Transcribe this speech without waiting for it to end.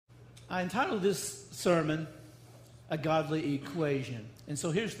I entitled this sermon, A Godly Equation. And so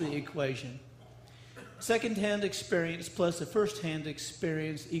here's the equation. Second-hand experience plus a first-hand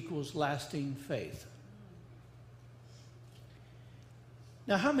experience equals lasting faith.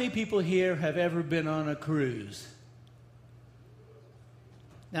 Now, how many people here have ever been on a cruise?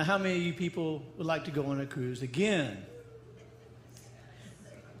 Now, how many of you people would like to go on a cruise again?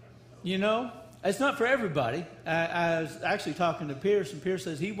 You know, it's not for everybody. I was actually talking to Pierce, and Pierce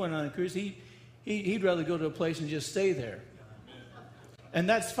says he went on a cruise. He'd rather go to a place and just stay there. And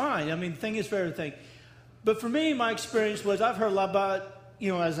that's fine. I mean, the thing is for everything. But for me, my experience was I've heard a lot about,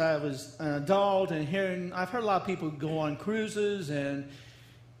 you know, as I was an adult and I've heard a lot of people go on cruises and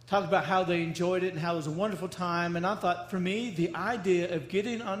talk about how they enjoyed it and how it was a wonderful time. And I thought, for me, the idea of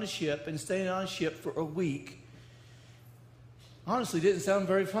getting on a ship and staying on a ship for a week honestly didn't sound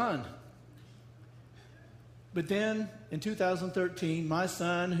very fun. But then, in 2013, my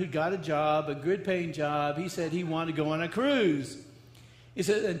son, who got a job, a good-paying job, he said he wanted to go on a cruise. He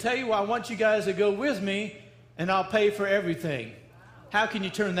said, and tell you what, I want you guys to go with me, and I'll pay for everything. How can you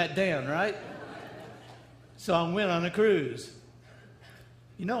turn that down, right? So I went on a cruise.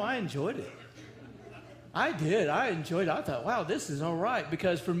 You know, I enjoyed it. I did. I enjoyed it. I thought, wow, this is all right.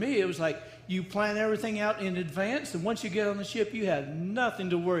 Because for me, it was like you plan everything out in advance, and once you get on the ship, you have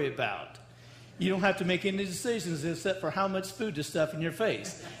nothing to worry about. You don't have to make any decisions except for how much food to stuff in your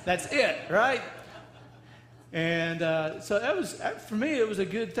face. That's it, right? And so that was, for me, it was a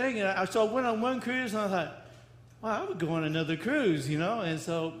good thing. And so I went on one cruise, and I thought, wow, I would go on another cruise, you know. And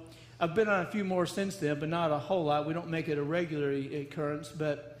so I've been on a few more since then, but not a whole lot. We don't make it a regular occurrence.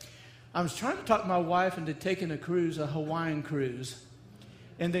 But I was trying to talk my wife into taking a cruise, a Hawaiian cruise,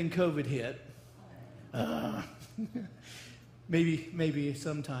 and then COVID hit. Maybe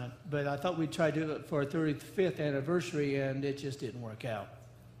sometime. But I thought we'd try to do it for our 35th anniversary, and it just didn't work out.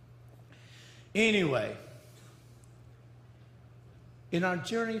 Anyway, in our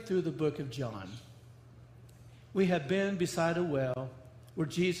journey through the book of John, we have been beside a well where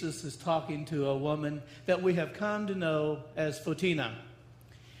Jesus is talking to a woman that we have come to know as Photina.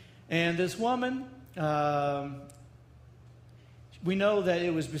 And this woman, we know that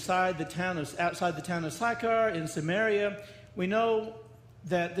it was outside the town of Sychar in Samaria. We know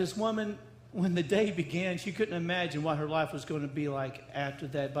that this woman, when the day began, she couldn't imagine what her life was going to be like after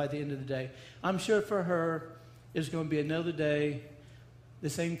that, by the end of the day. I'm sure for her, it's going to be another day, the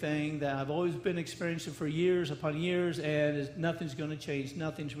same thing that I've always been experiencing for years upon years, and nothing's going to change.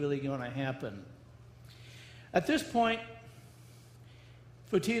 Nothing's really going to happen. At this point,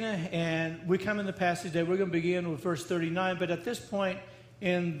 Photina, and we come in the passage today, we're going to begin with verse 39, but at this point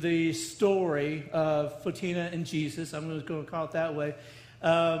in the story of Photina and Jesus, I'm just going to call it that way,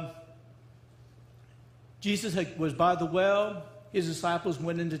 Jesus was by the well. His disciples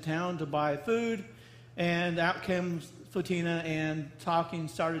went into town to buy food, and out came Photina and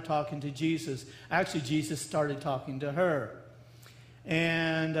started talking to Jesus. Actually, Jesus started talking to her.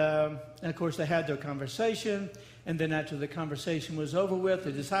 And of course, they had their conversation. And then after the conversation was over with,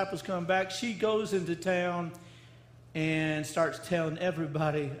 the disciples come back. She goes into town and starts telling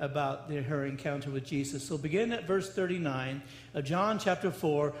everybody about her encounter with Jesus. So begin at verse 39 of John chapter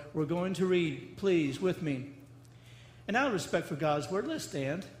 4. We're going to read, please, with me. And out of respect for God's word, let's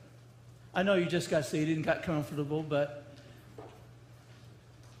stand. I know you just got seated and got comfortable, but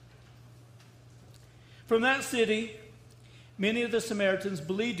from that city, many of the Samaritans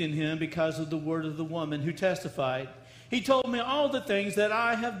believed in him because of the word of the woman who testified, "He told me all the things that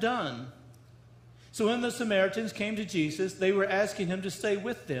I have done." So when the Samaritans came to Jesus, they were asking him to stay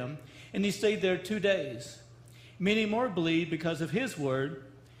with them, and he stayed there 2 days. Many more believed because of his word,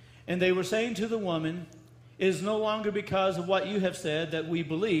 and they were saying to the woman, "It is no longer because of what you have said that we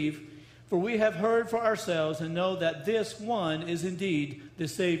believe, for we have heard for ourselves and know that this one is indeed the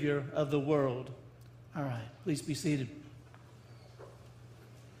Savior of the world." All right, please be seated.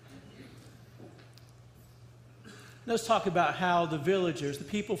 Let's talk about how the villagers, the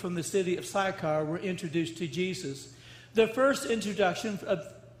people from the city of Sychar, were introduced to Jesus. The first introduction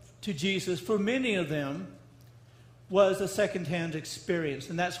to Jesus for many of them was a second-hand experience.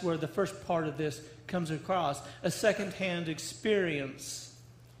 And that's where the first part of this comes across, a second-hand experience.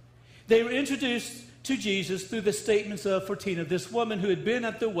 They were introduced to Jesus through the statements of Photina, this woman who had been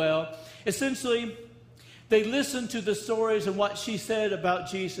at the well. Essentially, they listened to the stories and what she said about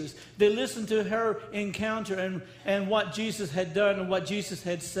Jesus. They listened to her encounter and what Jesus had done and what Jesus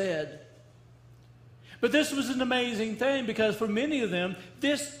had said. But this was an amazing thing because for many of them,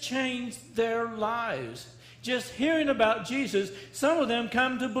 this changed their lives. just hearing about Jesus, some of them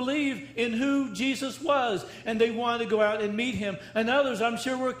come to believe in who Jesus was, and they wanted to go out and meet him. And others, I'm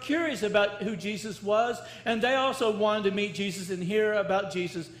sure, were curious about who Jesus was, and they also wanted to meet Jesus and hear about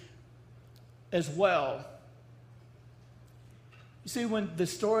Jesus as well. You see, when the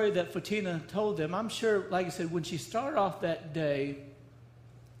story that Fatina told them, I'm sure, like I said, when she started off that day,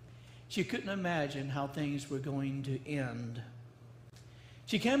 she couldn't imagine how things were going to end.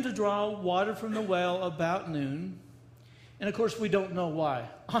 She came to draw water from the well about noon. And of course, we don't know why.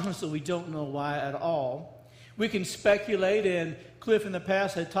 Honestly, we don't know why at all. We can speculate, and Cliff in the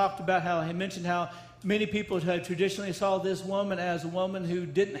past had talked about how he mentioned how many people had traditionally saw this woman as a woman who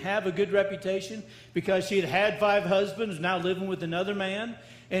didn't have a good reputation because she had had 5 husbands, now living with another man.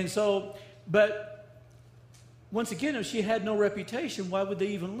 And so, but once again, if she had no reputation, why would they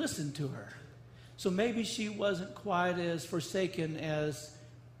even listen to her? So maybe she wasn't quite as forsaken as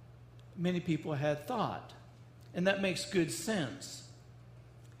many people had thought. And that makes good sense.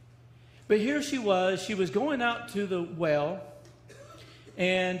 But here she was going out to the well,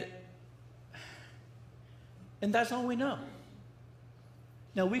 and that's all we know.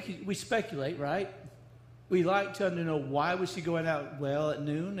 Now, we speculate, right? We like to know why was she going out well at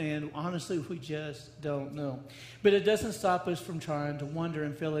noon, and honestly, we just don't know. But it doesn't stop us from trying to wonder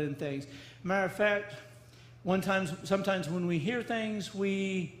and fill in things. Matter of fact, sometimes when we hear things,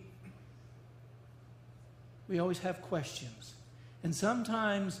 we always have questions. And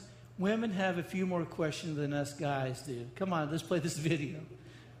sometimes women have a few more questions than us guys do. Come on, let's play this video.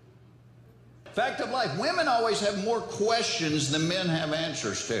 Fact of life, women always have more questions than men have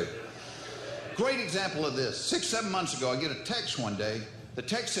answers to. Great example of this. 6, 7 months ago, I get a text one day. The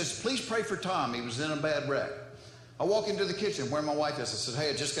text says, please pray for Tom. He was in a bad wreck. I walk into the kitchen where my wife is. I said, hey,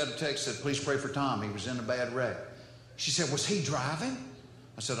 I just got a text that said, please pray for Tom. He was in a bad wreck. She said, was he driving?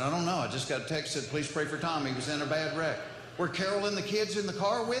 I said, I don't know. I just got a text that said, please pray for Tom. He was in a bad wreck. Were Carol and the kids in the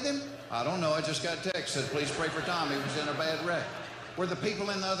car with him? I don't know. I just got a text that said, please pray for Tom. He was in a bad wreck. Were the people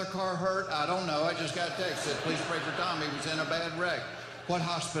in the other car hurt? I don't know. I just got a text that said, please pray for Tom. He was in a bad wreck. What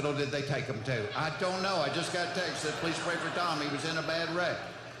hospital did they take him to? I don't know. I just got a text that said, please pray for Tom. He was in a bad wreck.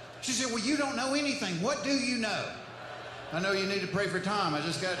 She said, well, you don't know anything. What do you know? I know you need to pray for Tom. I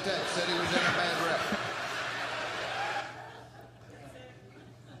just got a text that said he was in a bad wreck.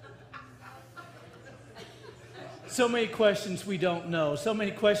 So many questions we don't know. So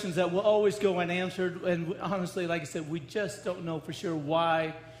many questions that will always go unanswered. And honestly, like I said, we just don't know for sure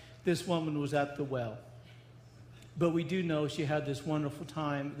why this woman was at the well. But we do know she had this wonderful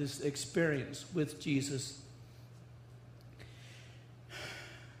time, this experience with Jesus.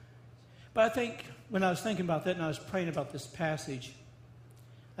 But I think when I was thinking about that and I was praying about this passage,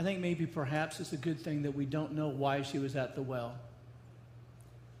 I think maybe perhaps it's a good thing that we don't know why she was at the well.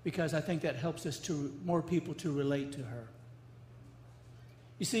 Because I think that helps us more people to relate to her.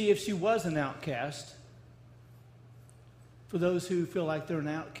 You see, if she was an outcast, for those who feel like they're an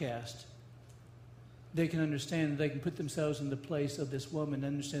outcast, they can understand, they can put themselves in the place of this woman and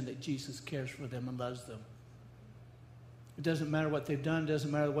understand that Jesus cares for them and loves them. It doesn't matter what they've done, it doesn't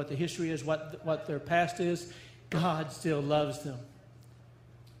matter what the history is, what their past is, God still loves them.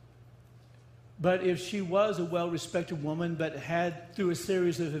 But if she was a well-respected woman, but had, through a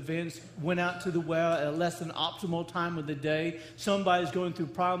series of events, went out to the well at a less than optimal time of the day, somebody's going through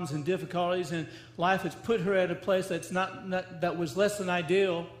problems and difficulties, and life has put her at a place that was less than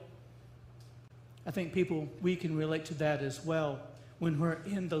ideal, I think we can relate to that as well when we're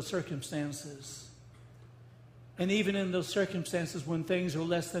in those circumstances. And even in those circumstances when things are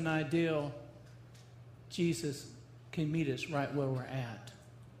less than ideal, Jesus can meet us right where we're at.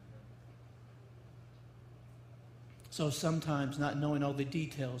 So sometimes not knowing all the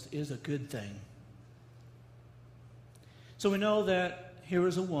details is a good thing. So we know that here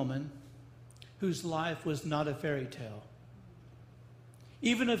is a woman whose life was not a fairy tale.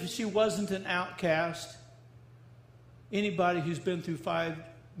 Even if she wasn't an outcast, anybody who's been through 5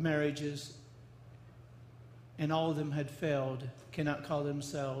 marriages and all of them had failed cannot call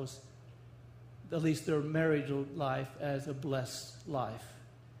themselves, at least their married life, as a blessed life.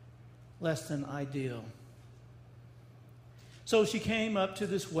 Less than ideal. So she came up to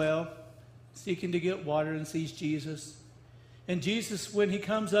this well, seeking to get water, and sees Jesus. And Jesus, when he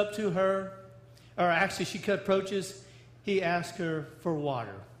comes up to her, or actually she approaches, he asks her for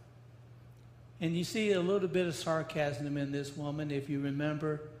water. And you see a little bit of sarcasm in this woman, if you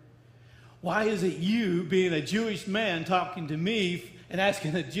remember. Why is it you, being a Jewish man, talking to me and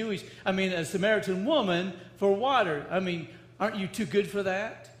asking a Samaritan woman for water? I mean, aren't you too good for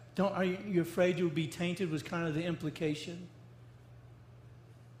that? Are you afraid you'll be tainted, was kind of the implication.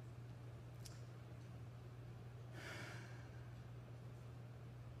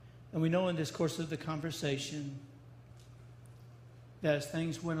 And we know in this course of the conversation that as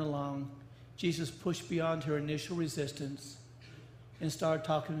things went along, Jesus pushed beyond her initial resistance and started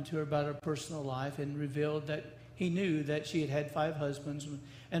talking to her about her personal life and revealed that he knew that she had had 5 husbands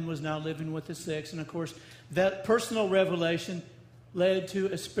and was now living with the 6th. And of course, that personal revelation led to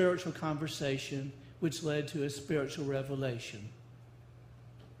a spiritual conversation, which led to a spiritual revelation.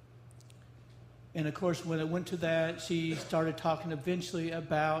 And of course, when it went to that, she started talking eventually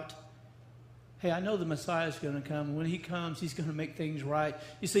about, hey, I know the Messiah is going to come. When he comes, he's going to make things right.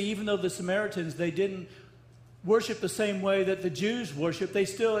 You see, even though the Samaritans, they didn't worship the same way that the Jews worshiped, they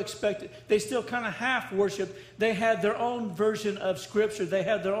still kind of half worshiped. They had their own version of Scripture. They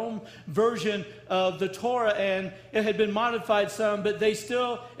had their own version of the Torah, and it had been modified some, but they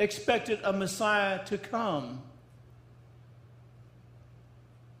still expected a Messiah to come.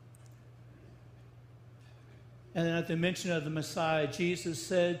 And then at the mention of the Messiah, Jesus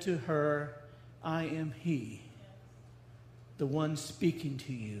said to her, I am he, the one speaking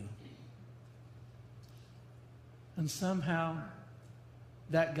to you. And somehow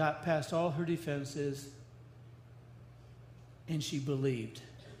that got past all her defenses, and she believed.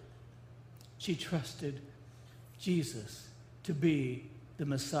 She trusted Jesus to be the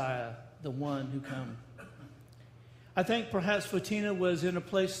Messiah, the one who come. I think perhaps Fatina was in a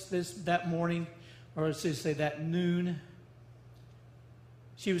place that morning, or let's just say that noon.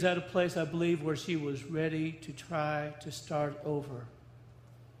 She was at a place, I believe, where she was ready to try to start over.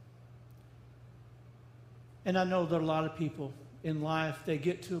 And I know that a lot of people in life, they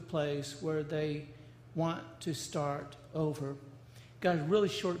get to a place where they want to start over. Got a really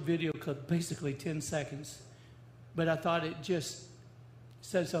short video clip, basically 10 seconds. But I thought it just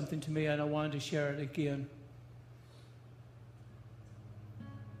said something to me, and I wanted to share it again.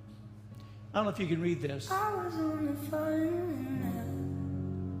 I don't know if you can read this.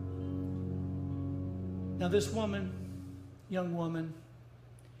 Now, this woman, young woman,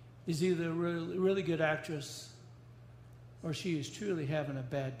 is either a really, really good actress or she is truly having a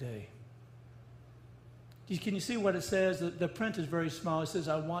bad day. Can you see what it says? The print is very small. It says,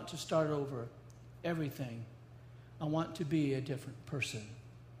 I want to start over everything. I want to be a different person.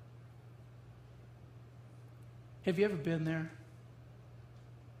 Have you ever been there?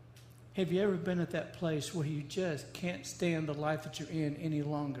 Have you ever been at that place where you just can't stand the life that you're in any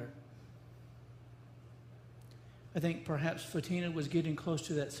longer? I think perhaps Fatina was getting close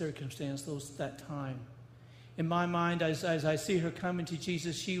to that circumstance, that time. In my mind, as I see her coming to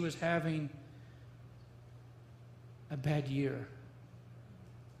Jesus, she was having a bad year,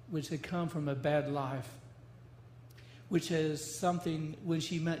 which had come from a bad life, which is something, when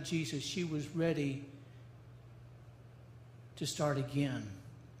she met Jesus, she was ready to start again.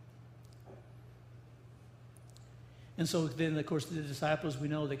 And so then, of course, the disciples, we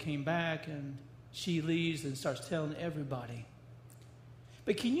know they came back, and she leaves and starts telling everybody.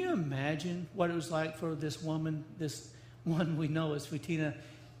 But can you imagine what it was like for this woman, this one we know as Fatina?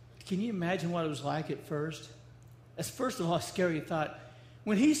 Can you imagine what it was like at first? As first of all, a scary thought.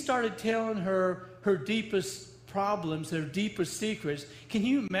 When he started telling her her deepest problems, her deepest secrets, can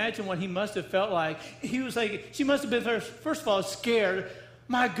you imagine what he must have felt like? He was like, she must have been, first of all, scared.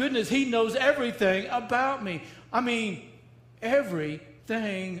 My goodness, he knows everything about me. I mean,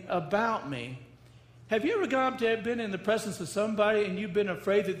 everything about me. Have you ever been in the presence of somebody and you've been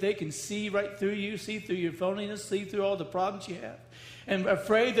afraid that they can see right through you, see through your phoniness, see through all the problems you have? And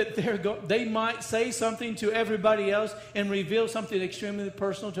afraid that they might say something to everybody else and reveal something extremely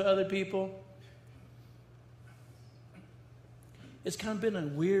personal to other people? It's kind of been a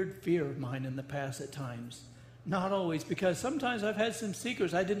weird fear of mine in the past at times. Not always, because sometimes I've had some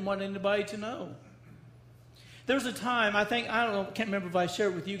secrets I didn't want anybody to know. There was a time, can't remember if I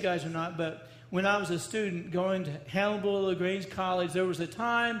shared it with you guys or not, but when I was a student going to Hannibal LaGrange College, there was a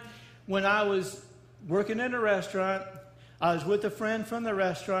time when I was working in a restaurant. I was with a friend from the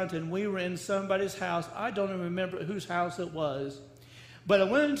restaurant, and we were in somebody's house. I don't even remember whose house it was. But I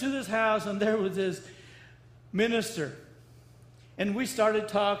went into this house, and there was this minister. And we started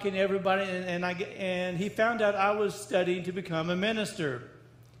talking, everybody, and he found out I was studying to become a minister.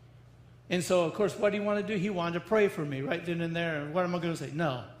 And so, of course, what did he want to do? He wanted to pray for me right then and there. And what am I going to say?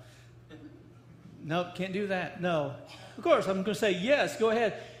 No. Nope, can't do that. No. Of course, I'm going to say, yes, go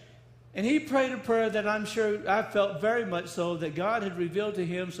ahead. And he prayed a prayer that I'm sure I felt very much so that God had revealed to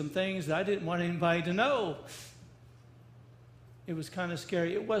him some things that I didn't want anybody to know. It was kind of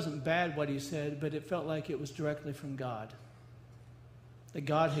scary. It wasn't bad what he said, but it felt like it was directly from God. That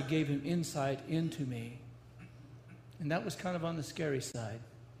God had gave him insight into me. And that was kind of on the scary side.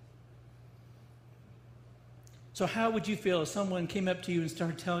 So how would you feel if someone came up to you and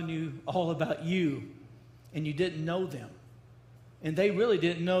started telling you all about you and you didn't know them? And they really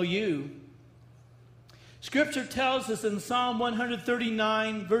didn't know you. Scripture tells us in Psalm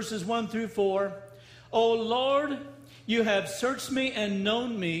 139, verses 1 through 4, O Lord, you have searched me and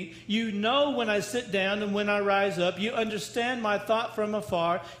known me. You know when I sit down and when I rise up. You understand my thought from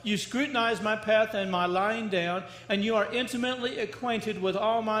afar. You scrutinize my path and my lying down, and you are intimately acquainted with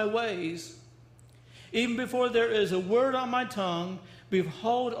all my ways. Even before there is a word on my tongue,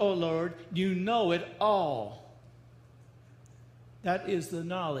 behold, O Lord, you know it all. That is the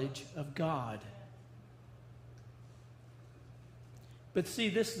knowledge of God. But see,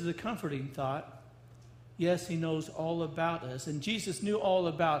 this is a comforting thought. Yes, he knows all about us. And Jesus knew all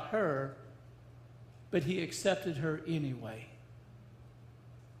about her, but he accepted her anyway.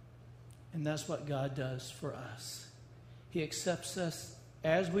 And that's what God does for us. He accepts us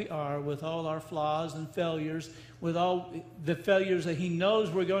as we are, with all our flaws and failures, with all the failures that he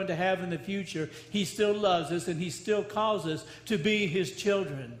knows we're going to have in the future. He still loves us, and he still calls us to be his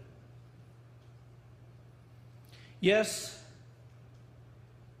children. Yes,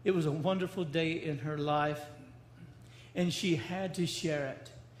 it was a wonderful day in her life, and she had to share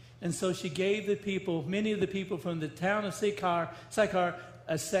it. And so she gave the people, many of the people from the town of Sychar,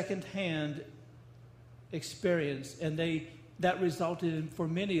 a second-hand experience. And that resulted in, for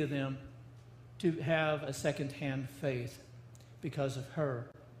many of them, to have a second-hand faith because of her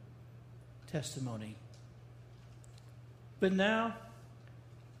testimony. But now,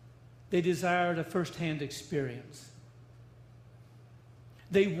 they desired a first-hand experience.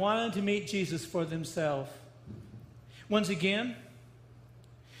 They wanted to meet Jesus for themselves. Once again,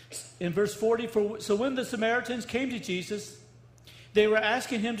 in verse 40, so when the Samaritans came to Jesus, they were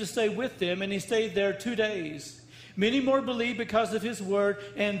asking him to stay with them, and he stayed there 2 days. Many more believed because of his word,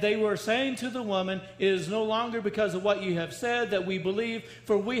 and they were saying to the woman, it is no longer because of what you have said that we believe,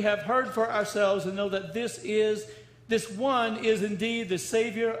 for we have heard for ourselves and know that this one is indeed the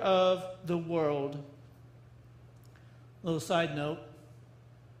Savior of the world. Little side note.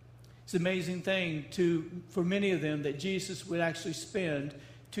 It's an amazing thing for many of them that Jesus would actually spend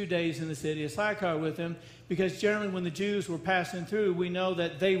 2 days in the city of Sychar with them, because generally when the Jews were passing through, we know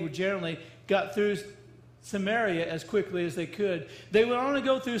that they would generally got through Samaria as quickly as they could. They would only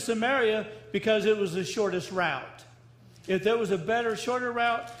go through Samaria because it was the shortest route. If there was a better, shorter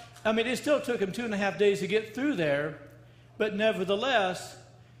route, it still took them 2.5 days to get through there, but nevertheless,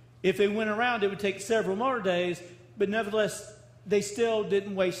 if they went around, it would take several more days, but nevertheless, they still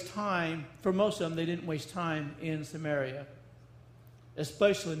didn't waste time. For most of them, they didn't waste time in Samaria,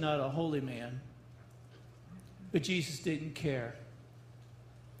 especially not a holy man. But Jesus didn't care.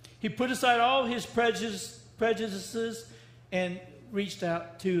 He put aside all his prejudices and reached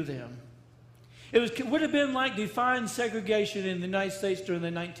out to them. It would have been like defined segregation in the United States during the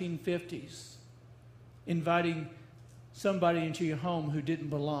 1950s, inviting somebody into your home who didn't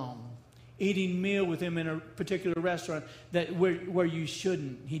belong. Eating meal with him in a particular restaurant where you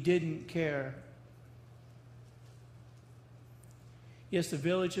shouldn't. He didn't care. Yes, the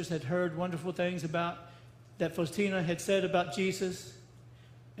villagers had heard wonderful things that Faustina had said about Jesus,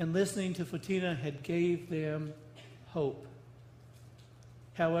 and listening to Faustina had gave them hope.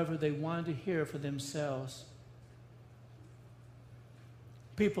 However, they wanted to hear for themselves.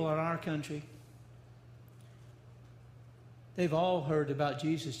 People in our country, they've all heard about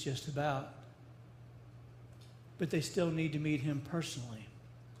Jesus just about. But they still need to meet him personally.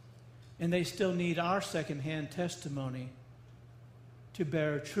 And they still need our secondhand testimony to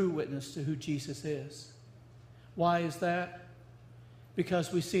bear true witness to who Jesus is. Why is that?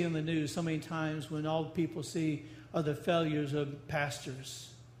 Because we see in the news so many times when all people see are the failures of pastors.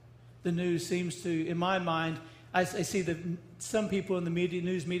 The news seems to, in my mind, I see that some people in the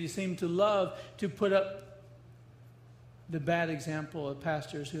news media seem to love to put up the bad example of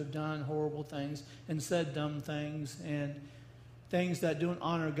pastors who have done horrible things and said dumb things and things that don't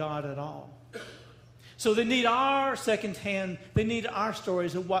honor God at all. So they need our they need our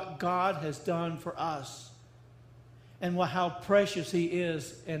stories of what God has done for us and how precious he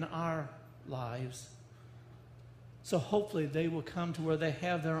is in our lives. So hopefully they will come to where they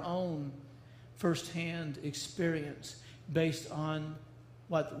have their own firsthand experience based on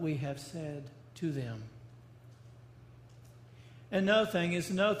what we have said to them. Another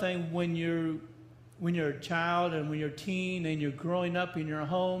thing when you're a child and when you're a teen and you're growing up in your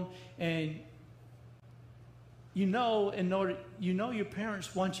home and you know your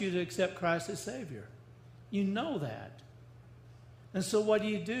parents want you to accept Christ as Savior. You know that. And so what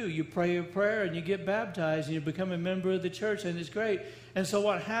do? You pray a prayer and you get baptized and you become a member of the church, and it's great. And so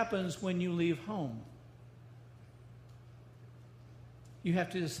what happens when you leave home? You have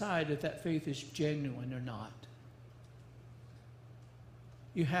to decide if that faith is genuine or not.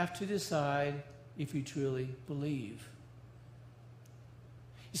 You have to decide if you truly believe.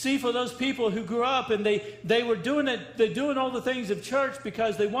 You see, for those people who grew up and they were doing it, they're doing all the things of church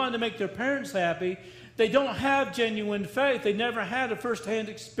because they wanted to make their parents happy. They don't have genuine faith. They never had a first-hand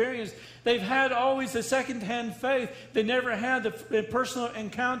experience. They've had always a second-hand faith. They never had the personal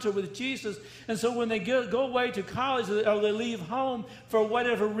encounter with Jesus. And so when they go away to college or they leave home for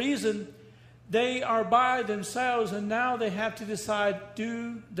whatever reason, they are by themselves, and now they have to decide,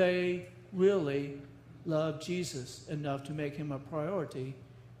 do they really love Jesus enough to make him a priority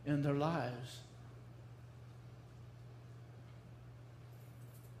in their lives?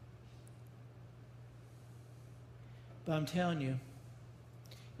 But I'm telling you,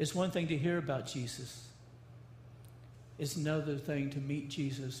 it's one thing to hear about Jesus. It's another thing to meet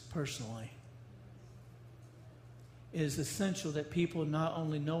Jesus personally. It is essential that people not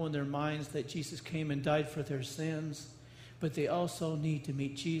only know in their minds that Jesus came and died for their sins, but they also need to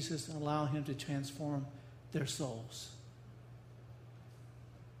meet Jesus and allow him to transform their souls.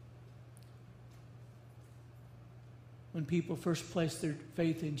 When people first place their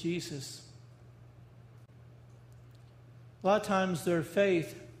faith in Jesus, a lot of times their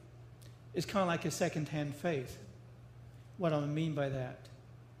faith is kind of like a second-hand faith. What do I mean by that?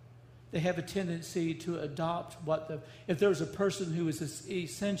 They have a tendency to adopt if there's a person who is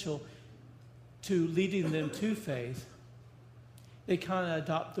essential to leading them to faith, they kind of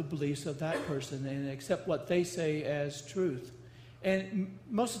adopt the beliefs of that person and accept what they say as truth. And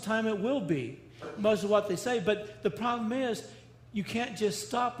most of the time it will be most of what they say. But the problem is, you can't just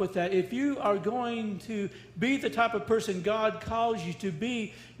stop with that. If you are going to be the type of person God calls you to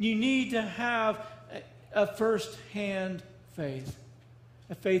be, you need to have a first-hand faith.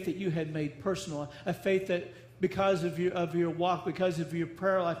 A faith that you had made personal. A faith that because of your walk, because of your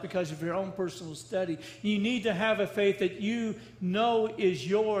prayer life, because of your own personal study, you need to have a faith that you know is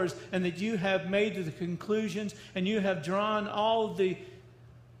yours and that you have made the conclusions and you have drawn all the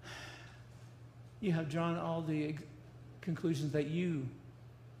conclusions that you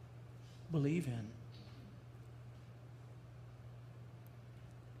believe in.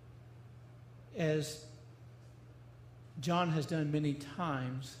 As John has done many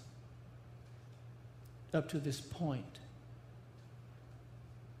times up to this point,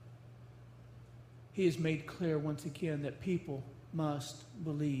 he has made clear once again that people must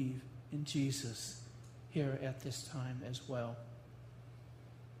believe in Jesus here at this time as well.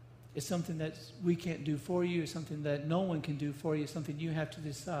 It's something that we can't do for you. It's something that no one can do for you. It's something you have to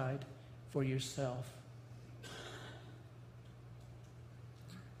decide for yourself.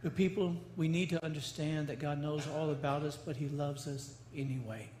 But people, we need to understand that God knows all about us, but he loves us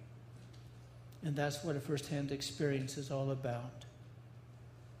anyway. And that's what a first-hand experience is all about.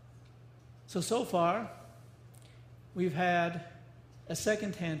 So far, we've had a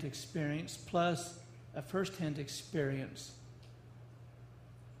second-hand experience plus a first-hand experience.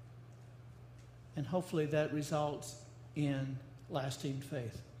 And hopefully that results in lasting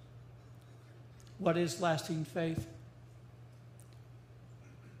faith. What is lasting faith?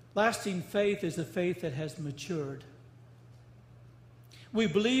 Lasting faith is a faith that has matured. We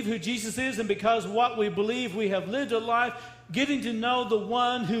believe who Jesus is, and because of what we believe, we have lived a life getting to know the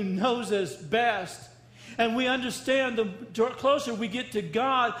one who knows us best. And we understand the closer we get to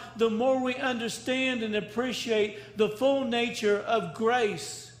God, the more we understand and appreciate the full nature of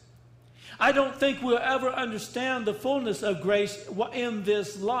grace. I don't think we'll ever understand the fullness of grace in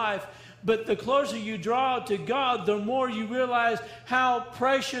this life, but the closer you draw to God, the more you realize how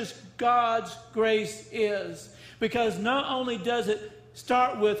precious God's grace is. Because not only does it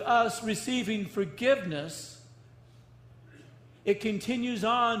start with us receiving forgiveness, it continues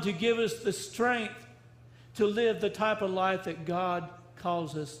on to give us the strength to live the type of life that God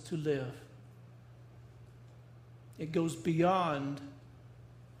calls us to live. It goes beyond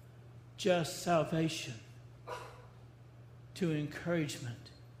just salvation to encouragement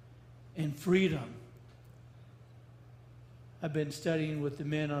and freedom. I've been studying with the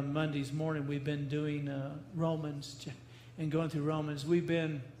men on Mondays morning. We've been doing Romans and going through Romans. We've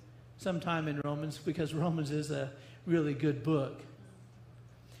been sometime in Romans because Romans is a really good book.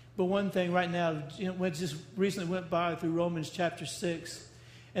 But one thing right now, we just recently went by through Romans chapter 6.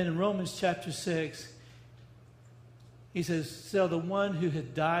 And in Romans chapter 6, he says, so the one who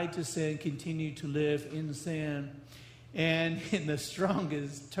had died to sin continued to live in sin. And in the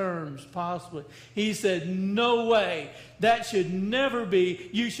strongest terms possible, he said, no way. That should never be.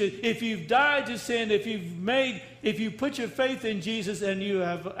 You should, if you've died to sin, if you put your faith in Jesus and you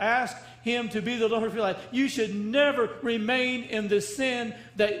have asked him to be the Lord of your life, you should never remain in the sin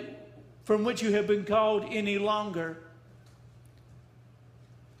from which you have been called any longer.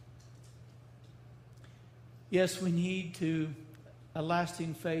 Yes, we need a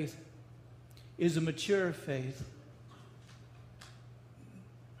lasting faith is a mature faith.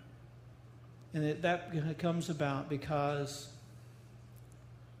 And that comes about because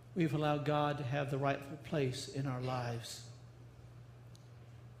we've allowed God to have the rightful place in our lives.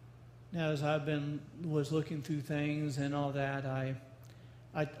 Now, as was looking through things and all that,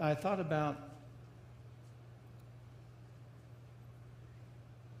 I thought about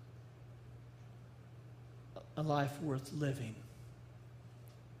a life worth living.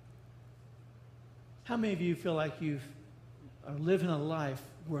 How many of you feel like you are living a life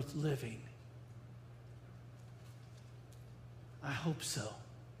worth living? I hope so.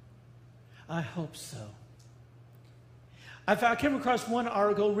 I hope so. I came across one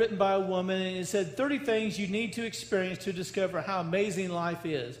article written by a woman, and it said 30 things you need to experience to discover how amazing life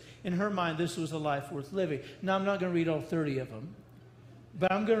is. In her mind, this was a life worth living. Now, I'm not going to read all 30 of them,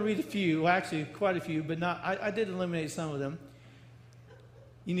 but I'm going to read a few, well, actually quite a few, but not. I did eliminate some of them.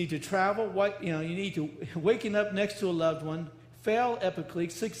 You need to travel. You need to waking up next to a loved one, fail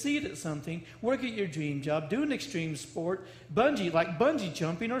epically, succeed at something, work at your dream job, do an extreme sport, bungee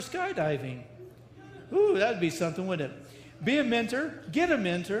jumping or skydiving. Ooh, that'd be something, wouldn't it? Be a mentor, get a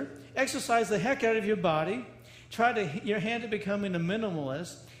mentor, exercise the heck out of your body, your hand at becoming a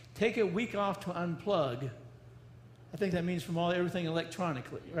minimalist, take a week off to unplug. I think that means from everything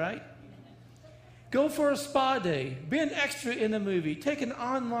electronically, right? Go for a spa day, be an extra in a movie, take an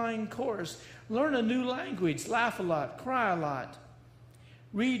online course, learn a new language, laugh a lot, cry a lot,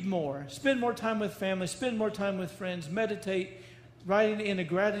 read more, spend more time with family, spend more time with friends, meditate, writing in a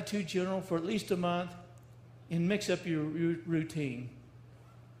gratitude journal for at least a month, and mix up your routine.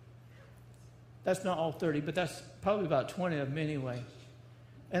 That's not all 30, but that's probably about 20 of them anyway.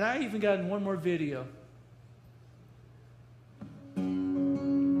 And I even got in one more video.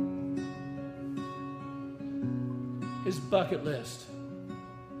 His bucket list.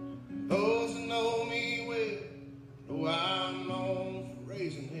 Those who know me well know I'm known for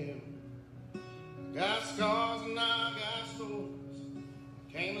raising him. Got scars and I got stories.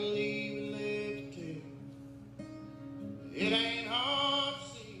 Can't believe it left to tell. It ain't hard to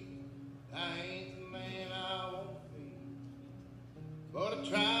see I ain't the man I want to be. But I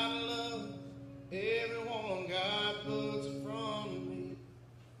try to love everyone God puts in front of me.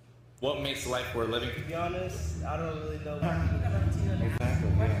 What makes life worth living? To be honest, I don't really know.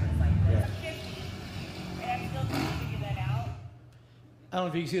 Exactly. Yeah. And I'm still trying to figure that out. I don't know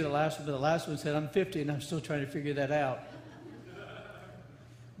if you can see the last one, but the last one said, I'm 50 and I'm still trying to figure that out.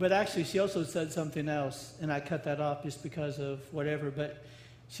 But actually, she also said something else, and I cut that off just because of whatever. But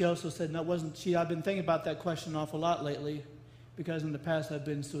she also said, no, it wasn't she. I've been thinking about that question an awful lot lately because in the past I've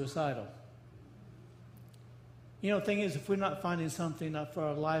been suicidal. You know, the thing is, if we're not finding something for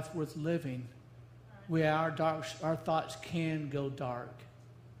our life worth living, our thoughts can go dark.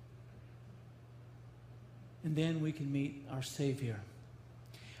 And then we can meet our Savior.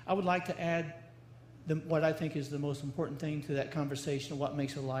 I would like to add what I think is the most important thing to that conversation of what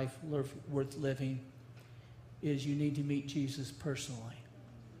makes a life worth living is you need to meet Jesus personally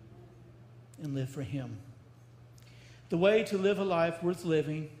and live for him. The way to live a life worth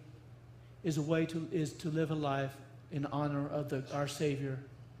living is to live a life in honor of our Savior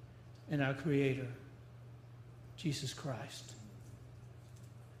and our Creator, Jesus Christ.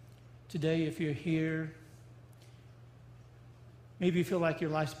 Today, if you're here, maybe you feel like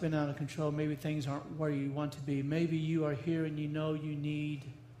your life's been out of control. Maybe things aren't where you want to be. Maybe you are here and you know you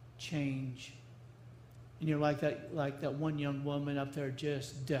need change. And you're like that one young woman up there,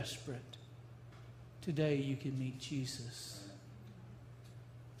 just desperate. Today you can meet Jesus.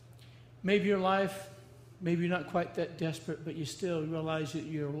 Maybe your life, maybe you're not quite that desperate, but you still realize that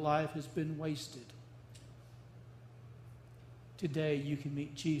your life has been wasted. Today you can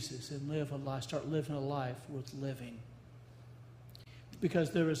meet Jesus and start living a life worth living. Because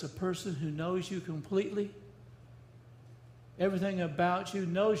there is a person who knows you completely, everything about you,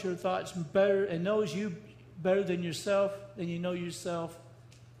 knows your thoughts better, and knows you better than yourself, than you know yourself,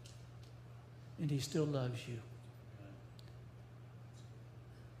 and he still loves you.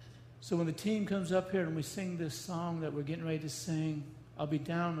 So when the team comes up here and we sing this song that we're getting ready to sing, I'll be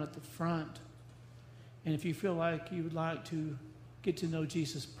down at the front. And if you feel like you would like to get to know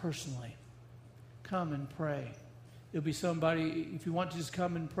Jesus personally, come and pray. There'll be somebody, if you want to just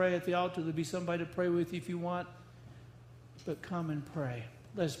come and pray at the altar, there'll be somebody to pray with you if you want. But come and pray.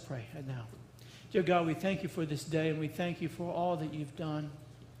 Let's pray right now. Dear God, we thank you for this day, and we thank you for all that you've done.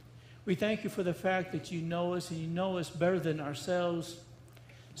 We thank you for the fact that you know us, and you know us better than ourselves.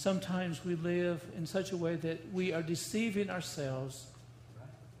 Sometimes we live in such a way that we are deceiving ourselves,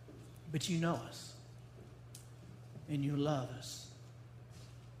 but you know us, and you love us.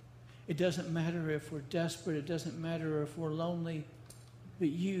 It doesn't matter if we're desperate. It doesn't matter if we're lonely, but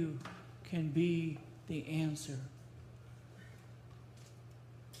you can be the answer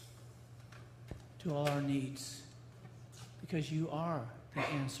to all our needs, because you are the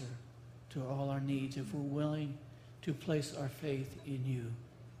answer to all our needs if we're willing to place our faith in you.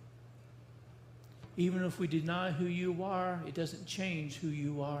 Even if we deny who you are, it doesn't change who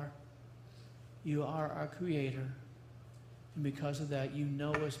you are. You are our Creator. And because of that, you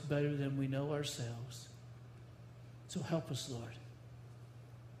know us better than we know ourselves. So help us, Lord.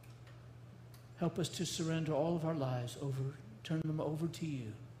 Help us to surrender all of our lives over, turn them over to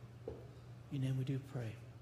you. In your name we do pray.